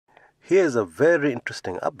Here's a very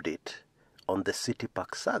interesting update on the City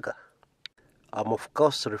Park saga. I'm of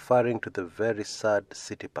course referring to the very sad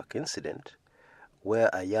City Park incident where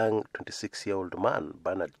a young 26-year-old man,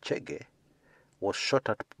 Benard Chege, was shot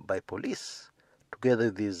at by police together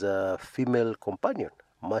with his female companion,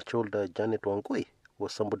 much older Janet Wangui, who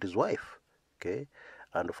was somebody's wife. Okay,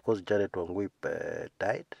 and of course Janet Wangui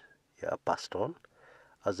died, passed on,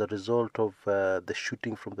 as a result of the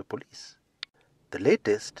shooting from the police. The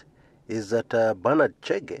latest is that Benard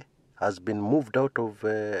Chege has been moved out of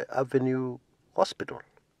Avenue Hospital.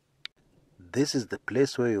 This is the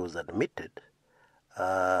place where he was admitted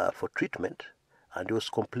for treatment, and he was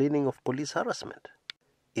complaining of police harassment.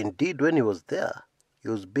 Indeed, when he was there, he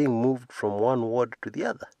was being moved from one ward to the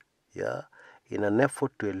other, in an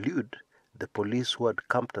effort to elude the police who had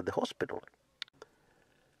camped at the hospital.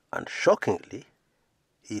 And shockingly,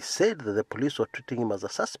 he said that the police were treating him as a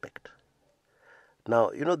suspect.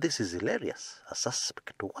 Now, this is hilarious. A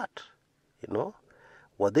suspect to what?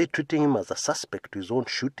 Were they treating him as a suspect to his own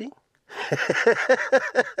shooting?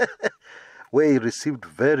 Where he received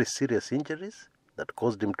very serious injuries that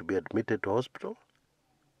caused him to be admitted to hospital?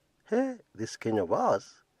 Hey, this Kenya of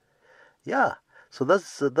ours. Yeah, so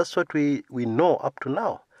that's what we know up to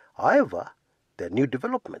now. However, there are new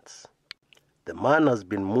developments. The man has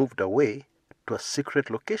been moved away to a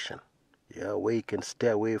secret location, where he can stay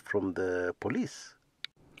away from the police.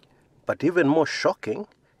 But even more shocking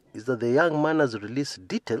is that the young man has released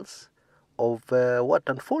details of what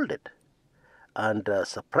unfolded. And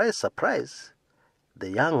surprise, surprise, the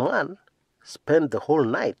young man spent the whole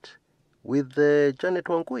night with Janet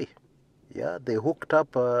Wangui. They hooked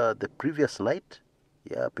up the previous night,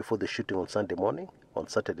 before the shooting on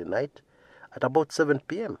Saturday night, at about 7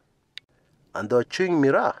 p.m. And they were chewing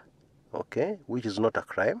miraa, which is not a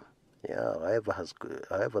crime.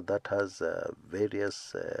 However, that has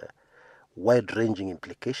various wide-ranging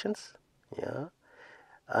implications.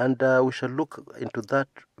 And we shall look into that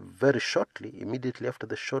very shortly, immediately after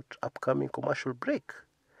the short upcoming commercial break.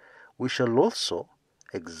 We shall also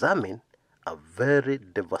examine a very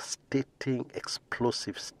devastating,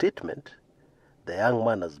 explosive statement the young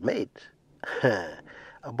man has made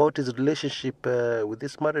about his relationship with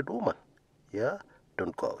this married woman.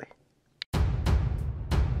 Don't go away.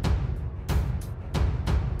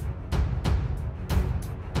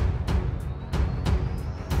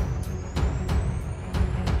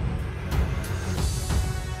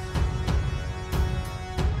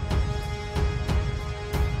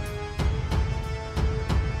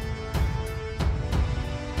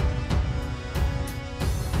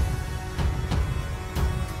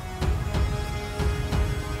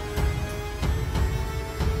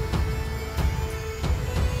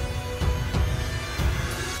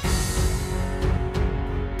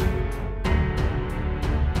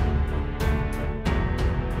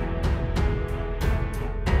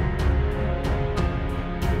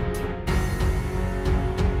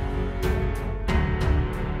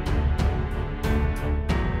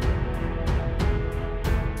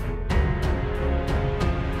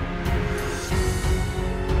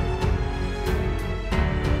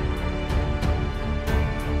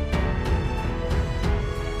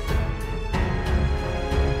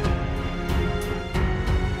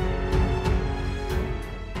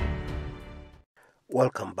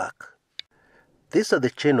 Welcome back. These are the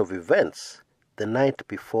chain of events the night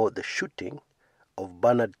before the shooting of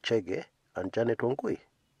Benard Chege and Janet Wangui.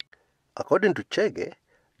 According to Chege,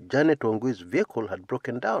 Janet Wangui's vehicle had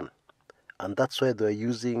broken down, and that's why they were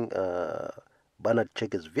using Benard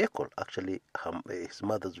Chege's vehicle, actually his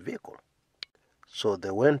mother's vehicle. So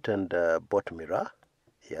they went and bought miraa,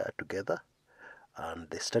 together, and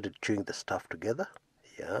they started chewing the stuff together,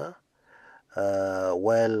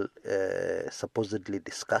 while supposedly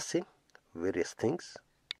discussing various things.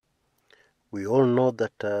 We all know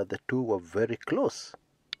that the two were very close.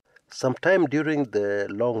 Sometime during the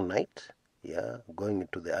long night, going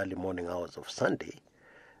into the early morning hours of Sunday,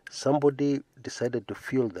 somebody decided to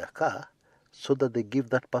fuel their car so that they give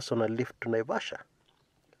that person a lift to Naivasha.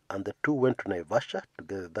 And the two went to Naivasha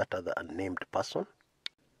together with that other unnamed person.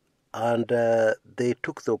 And they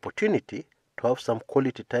took the opportunity to have some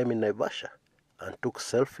quality time in Naivasha and took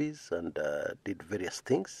selfies and did various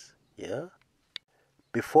things,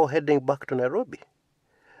 before heading back to Nairobi.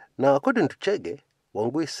 Now, according to Chege,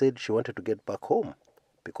 Wangui said she wanted to get back home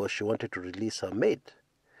because she wanted to release her maid.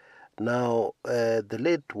 Now, the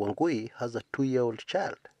late Wangui has a 2-year-old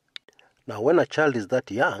child. Now, when a child is that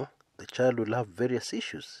young, the child will have various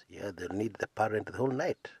issues. They'll need the parent the whole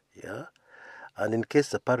night. And in case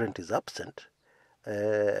the parent is absent,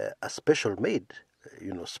 a special maid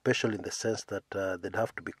special in the sense that they'd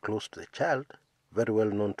have to be close to the child, very well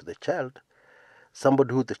known to the child.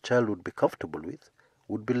 Somebody who the child would be comfortable with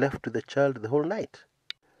would be left to the child the whole night.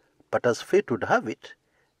 But as fate would have it,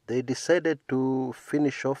 they decided to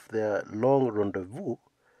finish off their long rendezvous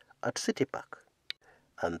at City Park.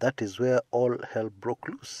 And that is where all hell broke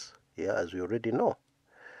loose, as we already know.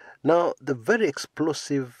 Now, the very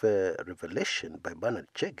explosive revelation by Benard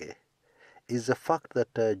Chege is the fact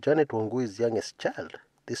that Janet Wangui's youngest child,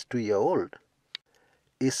 this 2-year-old,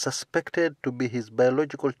 is suspected to be his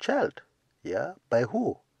biological child. By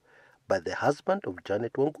who? By the husband of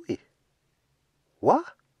Janet Wangui. What?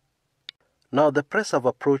 Now, the press have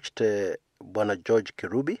approached Benard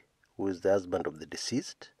Chege, who is the husband of the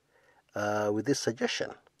deceased, with this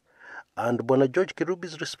suggestion. And Benard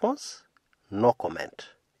Chege's response? No comment.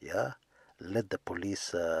 Let the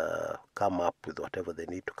police come up with whatever they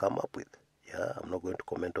need to come up with. I'm not going to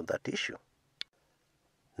comment on that issue.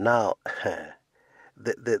 Now,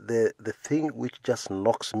 the thing which just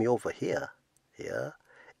knocks me over here,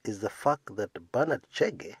 is the fact that Benard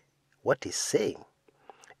Chege, what he's saying,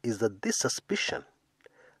 is that this suspicion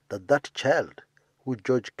that that child who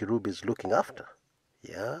George Kirubi is looking after,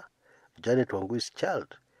 Janet Wangui's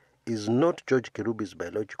child, is not George Kirubi's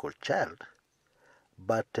biological child,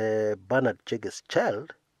 but Benard Chege's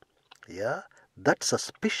child, that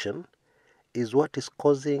suspicion is what is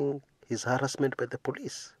causing his harassment by the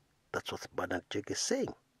police. That's what Benard Chege is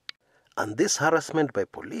saying. And this harassment by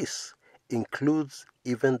police includes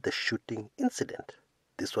even the shooting incident.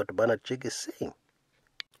 This is what Benard Chege is saying.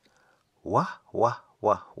 Wah.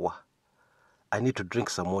 I need to drink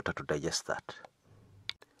some water to digest that.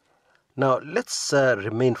 Now, let's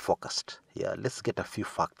remain focused. Let's get a few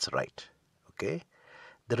facts right. Okay?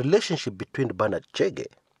 The relationship between Benard Chege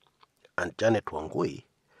and Janet Wangui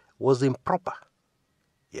was improper.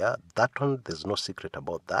 That one, there's no secret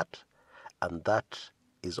about that. And that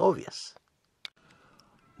is obvious.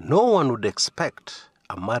 No one would expect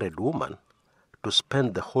a married woman to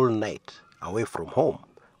spend the whole night away from home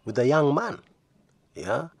with a young man.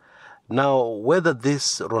 Now, whether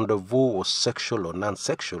this rendezvous was sexual or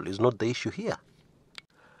non-sexual is not the issue here.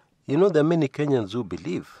 There are many Kenyans who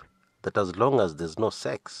believe that as long as there's no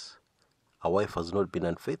sex, a wife has not been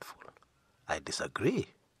unfaithful. I disagree.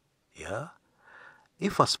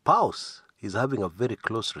 If a spouse is having a very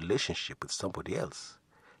close relationship with somebody else,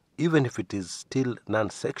 even if it is still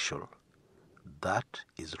non-sexual, that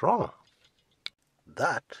is wrong.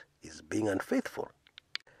 That is being unfaithful.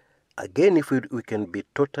 Again, if we can be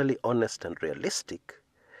totally honest and realistic,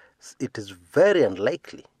 it is very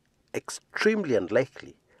unlikely, extremely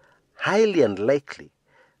unlikely, highly unlikely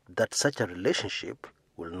that such a relationship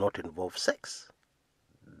will not involve sex.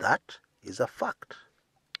 That is a fact.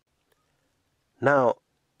 Now,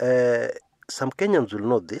 some Kenyans will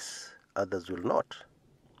know this, others will not.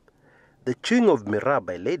 The chewing of miraa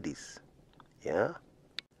by ladies,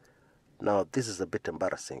 Now, this is a bit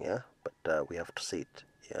embarrassing, but we have to say it,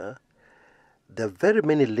 There are very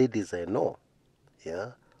many ladies I know,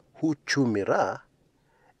 who chew miraa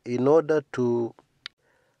in order to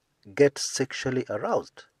get sexually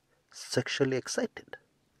aroused, sexually excited.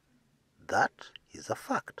 That is a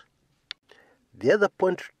fact. The other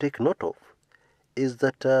point to take note of is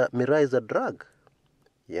that miraa is a drug.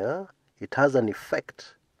 It has an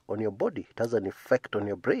effect on your body. It has an effect on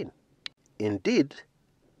your brain. Indeed,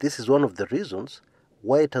 this is one of the reasons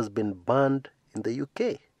why it has been banned in the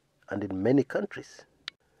UK and in many countries.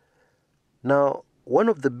 Now, one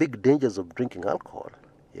of the big dangers of drinking alcohol,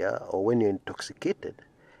 or when you're intoxicated,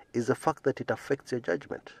 is the fact that it affects your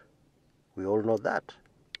judgment. We all know that.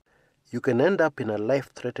 You can end up in a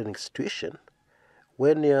life-threatening situation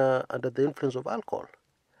when you're under the influence of alcohol.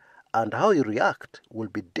 And how you react will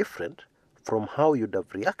be different from how you'd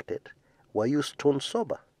have reacted were you stone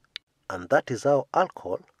sober. And that is how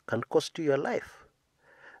alcohol can cost you your life.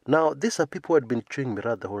 Now, these are people who had been chewing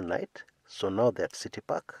miraa the whole night, so now they're at City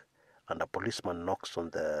Park, and a policeman knocks on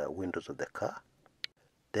the windows of the car.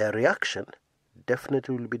 Their reaction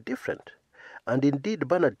definitely will be different. And indeed,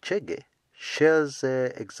 Benard Chege shares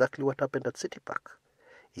exactly what happened at City Park.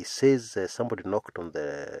 He says somebody knocked on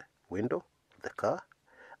the window of the car,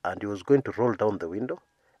 and he was going to roll down the window,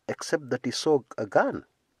 except that he saw a gun,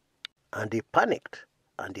 and he panicked,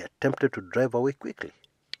 and he attempted to drive away quickly.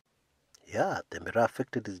 The miraa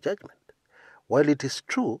affected his judgment. While it is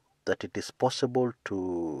true that it is possible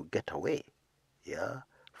to get away,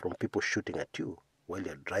 from people shooting at you while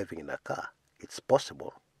you're driving in a car, it's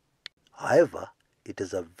possible. However, it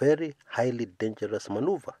is a very highly dangerous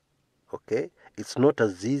maneuver. It's not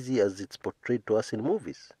as easy as it's portrayed to us in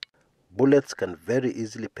movies. Bullets can very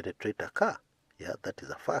easily penetrate a car. Yeah, that is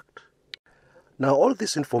a fact. Now, all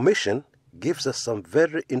this information gives us some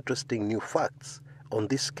very interesting new facts on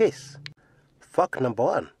this case. Fact number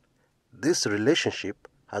one, this relationship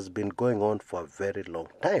has been going on for a very long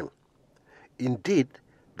time. Indeed,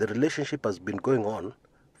 the relationship has been going on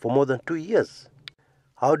for more than 2 years.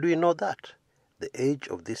 How do we know that? The age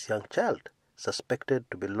of this young child, suspected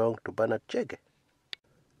to belong to Benard Chege.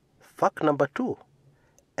 Fact number two,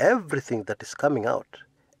 everything that is coming out,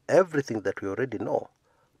 everything that we already know,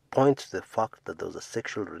 points to the fact that there was a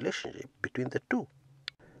sexual relationship between the two.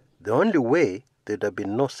 The only way there would have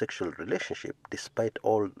been no sexual relationship, despite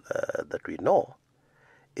all that we know,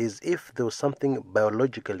 is if there was something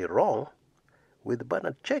biologically wrong with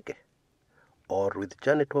Benard Chege or with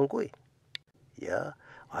Janet Wangui. Yeah.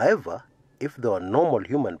 However, if they are normal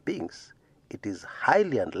human beings, it is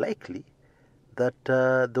highly unlikely that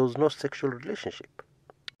there was no sexual relationship.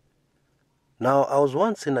 Now, I was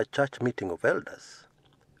once in a church meeting of elders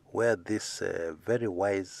where this very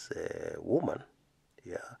wise woman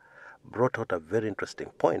brought out a very interesting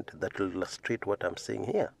point that will illustrate what I'm saying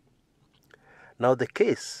here. Now, the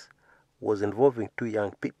case was involving two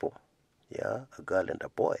young people, a girl and a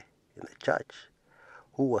boy in the church,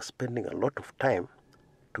 who were spending a lot of time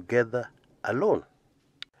together alone.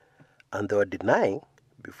 And they were denying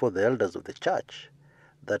before the elders of the church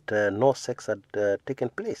that no sex had taken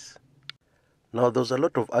place. Now, there was a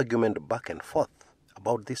lot of argument back and forth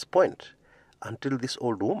about this point until this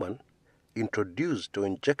old woman introduced or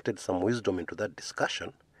injected some wisdom into that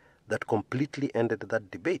discussion that completely ended that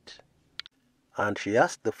debate. And she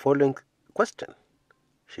asked the following question.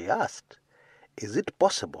 She asked, is it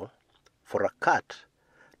possible for a cat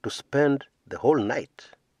to spend the whole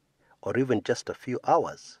night or even just a few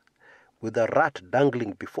hours with a rat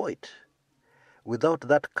dangling before it without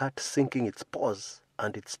that cat sinking its paws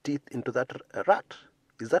and its teeth into that rat?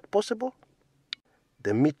 Is that possible?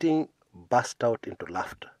 The meeting burst out into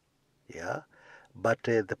laughter. But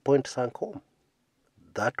the point sank home.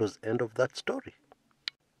 That was the end of that story.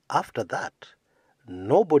 After that,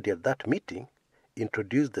 nobody at that meeting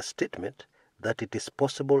introduced the statement that it is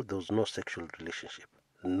possible there was no sexual relationship.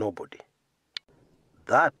 Nobody.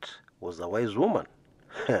 That was a wise woman.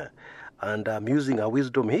 And I'm using her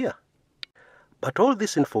wisdom here. But all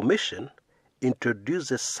this information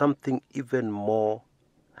introduces something even more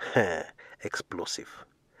explosive.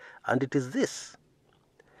 And it is this.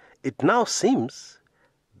 It now seems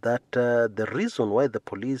that the reason why the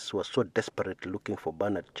police were so desperately looking for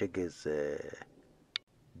Benard Chege's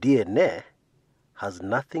DNA has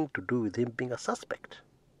nothing to do with him being a suspect.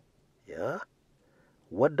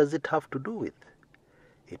 What does it have to do with?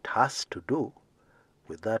 It has to do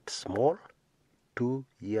with that small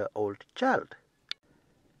 2-year-old child.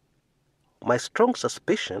 My strong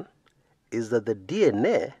suspicion is that the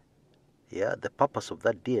DNA, the purpose of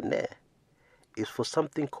that DNA, is for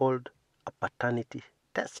something called a paternity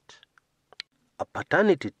test. A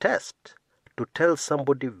paternity test to tell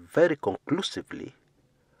somebody very conclusively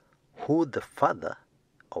who the father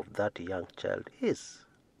of that young child is.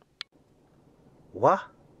 Wah.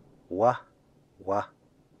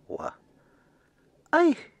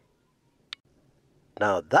 Aye.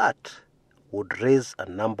 Now that would raise a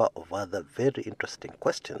number of other very interesting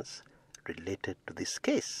questions related to this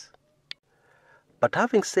case. But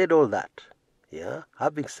having said all that,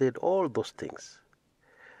 having said all those things,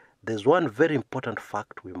 there's one very important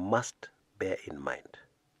fact we must bear in mind.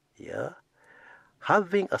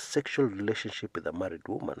 Having a sexual relationship with a married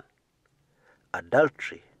woman,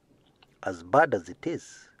 adultery, as bad as it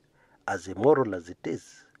is, as immoral as it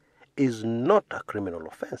is not a criminal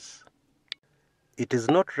offense. It is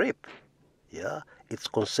not rape. It's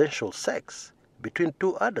consensual sex between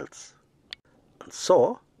two adults. And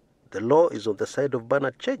so, the law is on the side of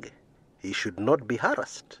Benard Chege. He should not be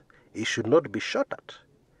harassed. He should not be shot at.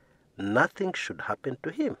 Nothing should happen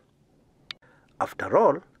to him. After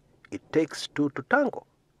all, it takes two to tango.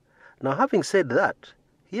 Now, having said that,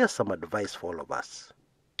 here's some advice for all of us.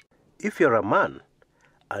 If you're a man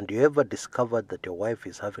and you ever discovered that your wife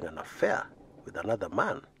is having an affair with another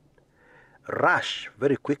man, rush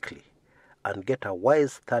very quickly and get a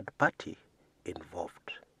wise third party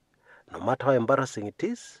involved. No matter how embarrassing it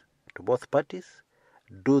is to both parties,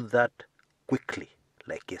 do that quickly,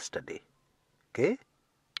 like yesterday. Okay?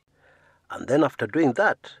 And then after doing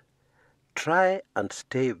that, try and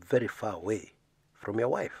stay very far away from your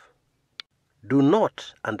wife. Do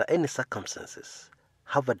not, under any circumstances,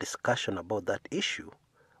 have a discussion about that issue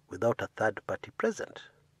without a third party present.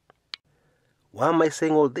 Why am I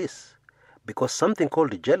saying all this? Because something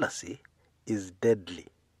called jealousy is deadly.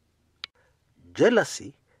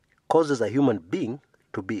 Jealousy causes a human being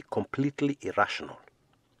to be completely irrational.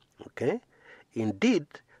 Okay? Indeed,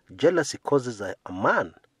 jealousy causes a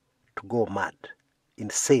man to go mad,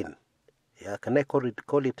 insane. Yeah, can I call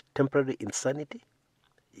it temporary insanity?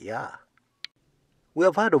 Yeah. We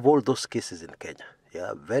have heard of all those cases in Kenya.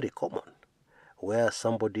 Yeah, very common. Where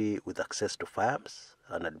somebody with access to firearms,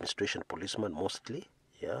 an administration policeman mostly,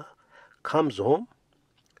 yeah, comes home,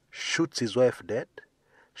 shoots his wife dead,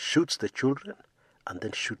 shoots the children, and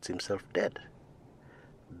then shoots himself dead.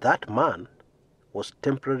 That man was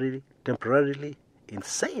temporarily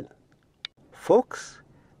insane. Folks,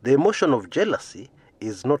 the emotion of jealousy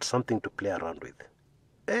is not something to play around with.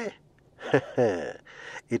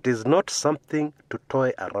 It is not something to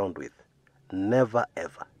toy around with. Never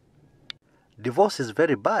ever. Divorce is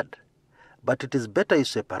very bad, but it is better you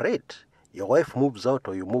separate. Your wife moves out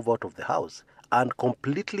or you move out of the house and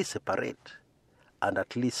completely separate and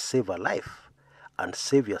at least save a life and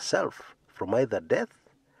save yourself from either death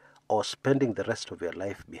or spending the rest of your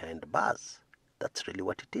life behind bars. That's really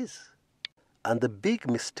what it is. And the big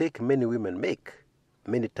mistake many women make,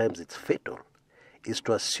 many times it's fatal, is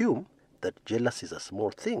to assume that jealousy is a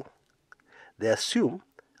small thing. They assume,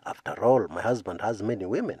 after all, my husband has many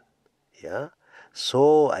women. Yeah,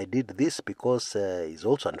 so I did this because he's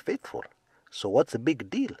also unfaithful. So what's the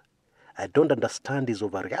big deal? I don't understand his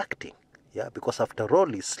overreacting. Yeah, because after all,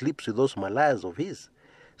 he sleeps with those Malayas of his.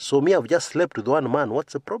 So me, I've just slept with one man.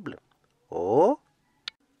 What's the problem? Oh,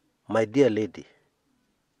 my dear lady,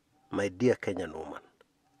 my dear Kenyan woman,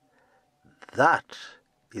 that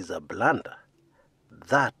is a blunder.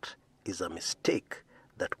 That is a mistake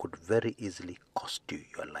that could very easily cost you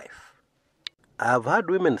your life. I have heard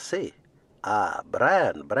women say,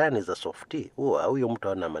 Brian is a softie. Huyo mtu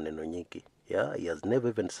hana maneno nyingi. Yeah, he has never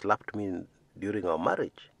even slapped me during our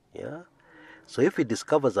marriage. Yeah. So if he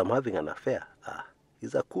discovers I'm having an affair,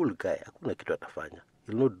 he's a cool guy. Hakuna kitu atafanya.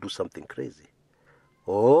 He'll not do something crazy.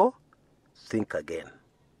 Oh, think again.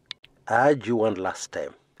 I urge you one last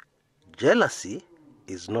time. Jealousy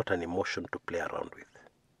is not an emotion to play around with.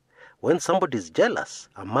 When somebody is jealous,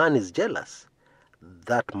 a man is jealous,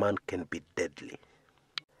 that man can be deadly.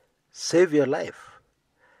 Save your life.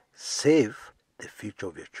 Save the future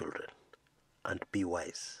of your children. And be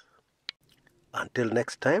wise. Until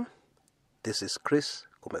next time, this is Chris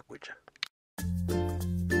Kumekucha.